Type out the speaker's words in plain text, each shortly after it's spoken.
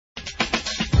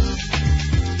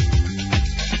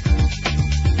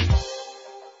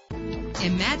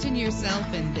Imagine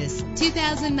yourself in this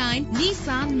 2009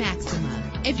 Nissan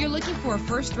Maxima. If you're looking for a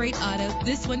first-rate auto,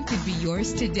 this one could be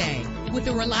yours today. With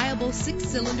a reliable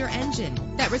 6-cylinder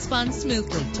engine that responds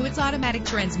smoothly to its automatic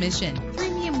transmission,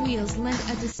 premium wheels lend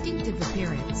a distinctive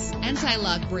appearance.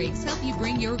 Anti-lock brakes help you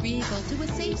bring your vehicle to a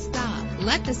safe stop.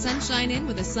 Let the sunshine in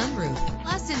with a sunroof.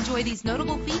 Plus, enjoy these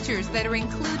notable features that are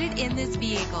included in this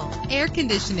vehicle: air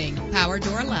conditioning, power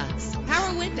door locks,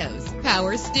 power windows,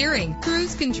 power steering,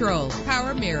 cruise control,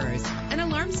 power mirrors, an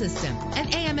alarm system,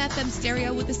 an AM/FM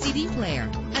stereo with a CD player,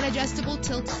 an adjustable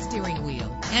tilt steering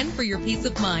wheel. And for your peace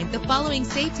of mind, the following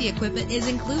safety equipment is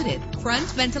included: front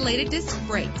ventilated disc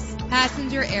brakes,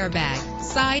 passenger airbag,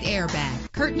 side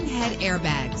airbag, curtain head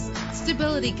airbags,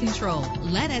 stability control.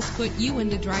 Let us put you in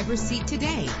the driver's seat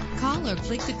today. Call or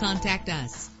click to contact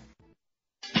us.